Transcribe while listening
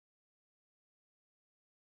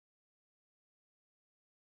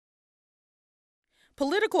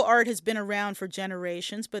Political art has been around for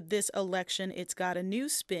generations, but this election it's got a new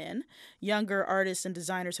spin. Younger artists and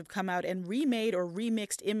designers have come out and remade or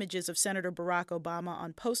remixed images of Senator Barack Obama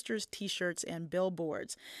on posters, t-shirts, and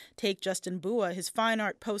billboards. Take Justin Bua. His fine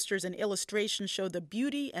art posters and illustrations show the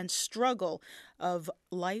beauty and struggle of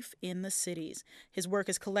life in the cities. His work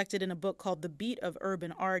is collected in a book called The Beat of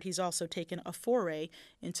Urban Art. He's also taken a foray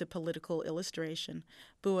into political illustration.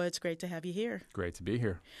 Bua, it's great to have you here. Great to be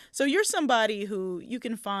here. So you're somebody who you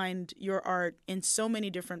can find your art in so many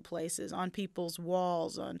different places, on people's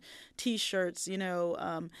walls, on T-shirts.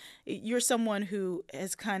 You're someone who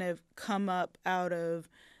has kind of come up out of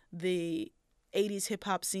the 80s hip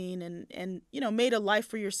hop scene and made a life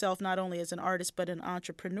for yourself, not only as an artist but an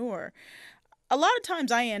entrepreneur. A lot of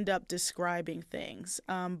times I end up describing things,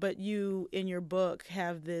 but you in your book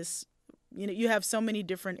have this. You have so many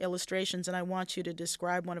different illustrations, and I want you to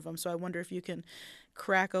describe one of them. So I wonder if you can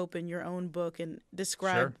crack open your own book and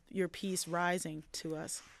describe your piece, Rising, to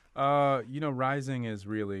us. Rising is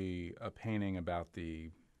really a painting about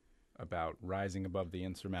rising above the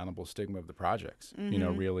insurmountable stigma of the projects.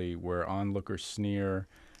 Mm-hmm. Really where onlookers sneer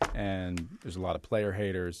and there's a lot of player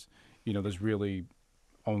haters. There's really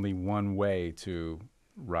only one way to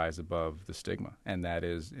rise above the stigma, and that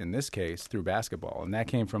is, in this case, through basketball. And that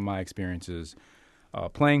came from my experiences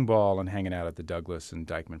playing ball and hanging out at the Douglas and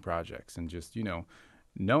Dykeman projects, and just,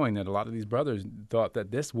 knowing that a lot of these brothers thought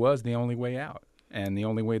that this was the only way out and the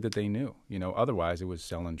only way that they knew. Otherwise it was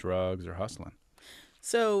selling drugs or hustling.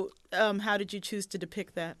 So how did you choose to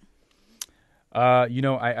depict that?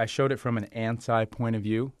 I showed it from an anti-point of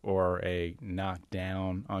view, or a knock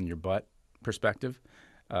down on your butt perspective.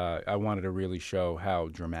 I wanted to really show how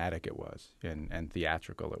dramatic it was and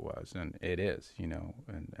theatrical it was, and it is,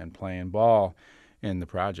 and playing ball in the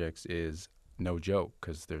projects is no joke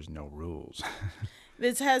because there's no rules.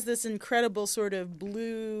 This has this incredible sort of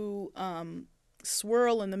blue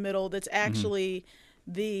swirl in the middle that's actually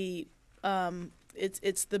the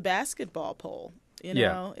it's the basketball pole.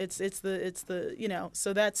 Yeah. It's the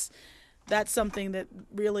so that's something that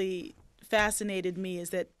really fascinated me,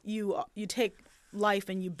 is that you take life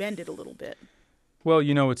and you bend it a little bit. Well,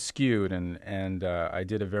 it's skewed, and I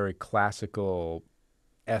did a very classical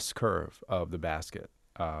S curve of the basket,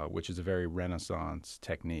 which is a very Renaissance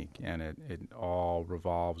technique, and it all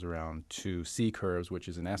revolves around two C curves, which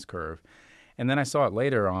is an S curve. And then I saw it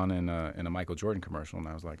later on in a Michael Jordan commercial, and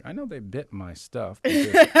I was like, I know they bit my stuff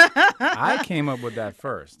because I came up with that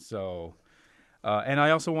first. So. And I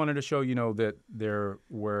also wanted to show, that there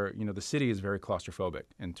were, the city is very claustrophobic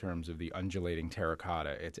in terms of the undulating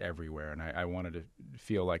terracotta. It's everywhere. And I wanted to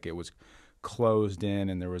feel like it was closed in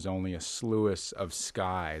and there was only a sluice of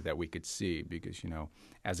sky that we could see because,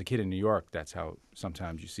 as a kid in New York, that's how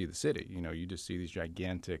sometimes you see the city. You just see these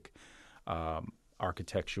gigantic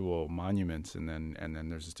architectural monuments and then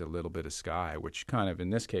there's just a little bit of sky, which kind of, in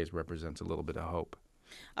this case, represents a little bit of hope.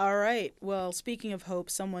 All right. Well, speaking of hope,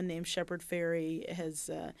 someone named Shepard Farai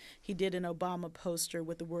he did an Obama poster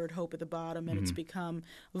with the word hope at the bottom, and it's become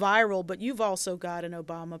viral. But you've also got an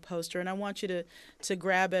Obama poster, and I want you to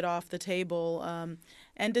grab it off the table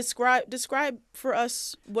and describe for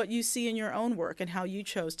us what you see in your own work and how you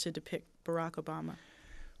chose to depict Barack Obama.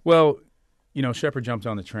 Well, Shepard jumped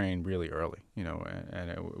on the train really early, and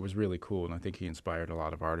it was really cool. And I think he inspired a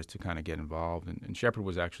lot of artists to kind of get involved. And Shepard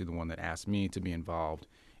was actually the one that asked me to be involved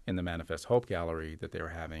in the Manifest Hope Gallery that they were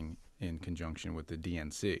having in conjunction with the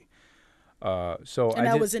DNC.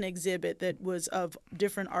 That was an exhibit that was of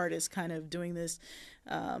different artists kind of doing this,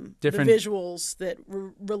 the visuals that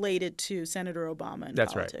were related to Senator Obama and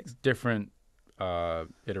that's politics. Right. Different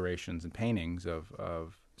iterations and paintings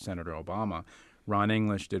of Senator Obama. Ron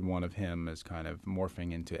English did one of him as kind of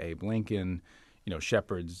morphing into Abe Lincoln.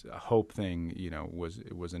 Shepard's hope thing,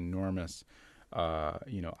 was enormous.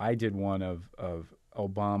 I did one of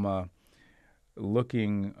Obama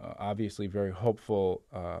looking obviously very hopeful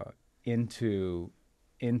into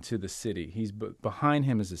the city. Behind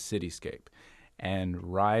him is a cityscape, and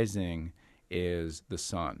rising is the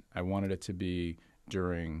sun. I wanted it to be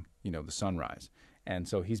during the sunrise, and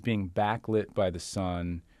so he's being backlit by the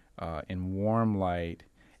sun. In warm light,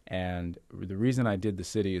 and the reason I did the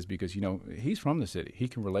city is because he's from the city. He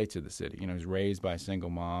can relate to the city. He's raised by a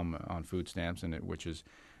single mom on food stamps, which is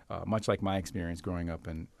much like my experience growing up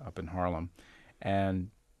in Harlem.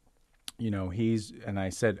 And and I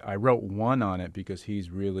said I wrote one on it because he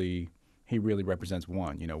really represents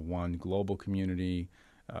one. One global community,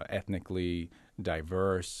 ethnically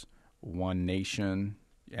diverse, one nation,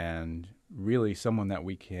 and really someone that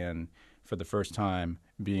we can, for the first time,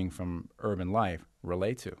 being from urban life,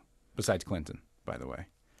 relate to, besides Clinton, by the way.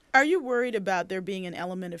 Are you worried about there being an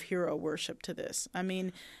element of hero worship to this? I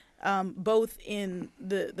mean, both in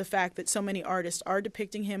the fact that so many artists are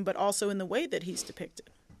depicting him, but also in the way that he's depicted.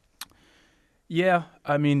 Yeah,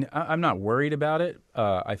 I mean, I'm not worried about it.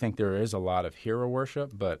 I think there is a lot of hero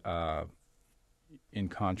worship, but in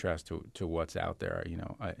contrast to what's out there,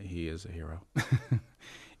 he is a hero.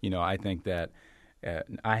 I think that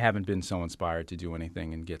I haven't been so inspired to do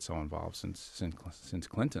anything and get so involved since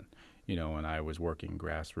Clinton, and I was working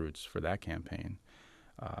grassroots for that campaign.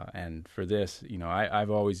 And for this, I've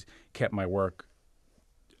always kept my work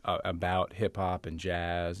about hip-hop and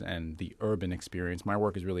jazz and the urban experience. My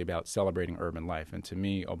work is really about celebrating urban life, and to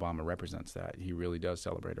me, Obama represents that. He really does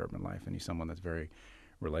celebrate urban life, and he's someone that's very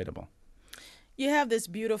relatable. You have this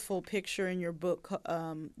beautiful picture in your book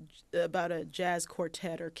about a jazz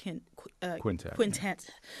quartet or quintet.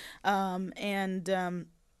 Yeah.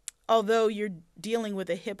 Although you're dealing with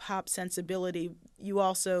a hip-hop sensibility, you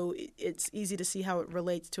also, it's easy to see how it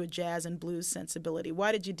relates to a jazz and blues sensibility.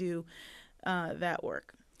 Why did you do that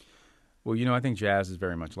work? Well, I think jazz is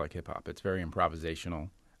very much like hip-hop. It's very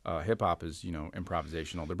improvisational. Hip-hop is,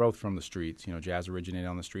 improvisational. They're both from the streets. Jazz originated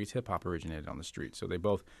on the streets. Hip-hop originated on the streets. So they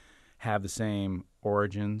both have the same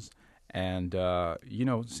origins. And,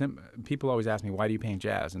 people always ask me, why do you paint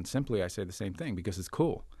jazz? And simply I say the same thing, because it's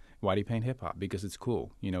cool. Why do you paint hip-hop? Because it's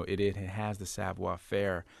cool. It has the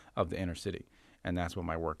savoir-faire of the inner city. And that's what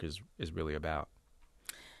my work is really about.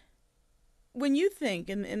 When you think,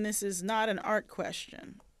 and this is not an art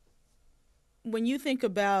question, when you think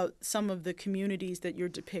about some of the communities that you're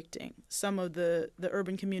depicting, some of the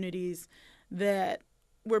urban communities where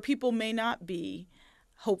people may not be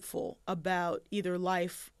hopeful about either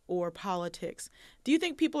life or politics, do you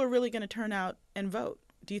think people are really going to turn out and vote?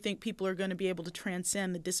 Do you think people are going to be able to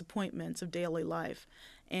transcend the disappointments of daily life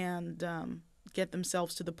and get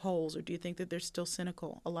themselves to the polls, or do you think that they're still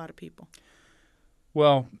cynical, a lot of people?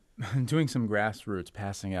 Well, doing some grassroots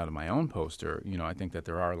passing out of my own poster, I think that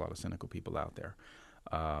there are a lot of cynical people out there.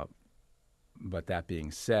 But that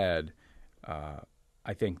being said,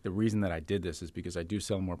 I think the reason that I did this is because I do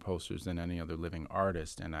sell more posters than any other living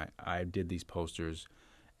artist, and I did these posters,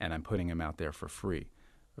 and I'm putting them out there for free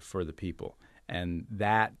for the people. And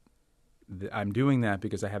I'm doing that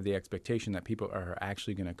because I have the expectation that people are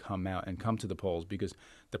actually going to come out and come to the polls, because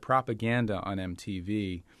the propaganda on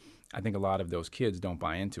MTV, I think a lot of those kids don't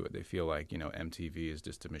buy into it. They feel like, MTV is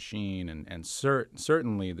just a machine, and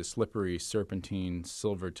certainly the slippery, serpentine,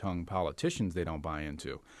 silver-tongued politicians they don't buy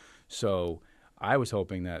into. So I was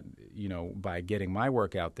hoping that, by getting my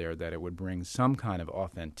work out there, that it would bring some kind of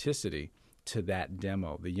authenticity to that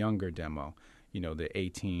demo, the younger demo, the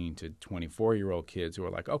 18 to 24-year-old kids who are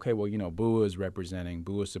like, okay, well, Bua is representing,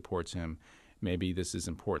 Bua supports him. Maybe this is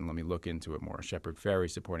important. Let me look into it more. Shepard Fairey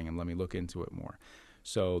supporting him. Let me look into it more.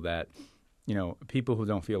 So that, people who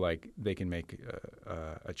don't feel like they can make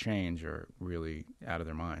a change are really out of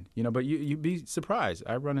their mind. But you'd be surprised.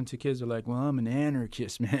 I run into kids who are like, well, I'm an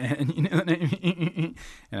anarchist, man. You know what I mean?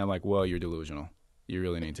 And I'm like, well, you're delusional. You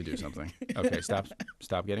really need to do something. Okay,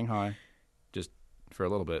 stop getting high just for a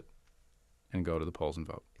little bit and go to the polls and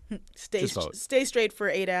vote. Stay straight for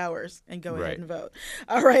 8 hours and go ahead and vote.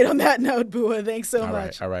 All right, on that note, Bua, thanks so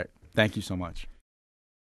much. All right. Thank you so much.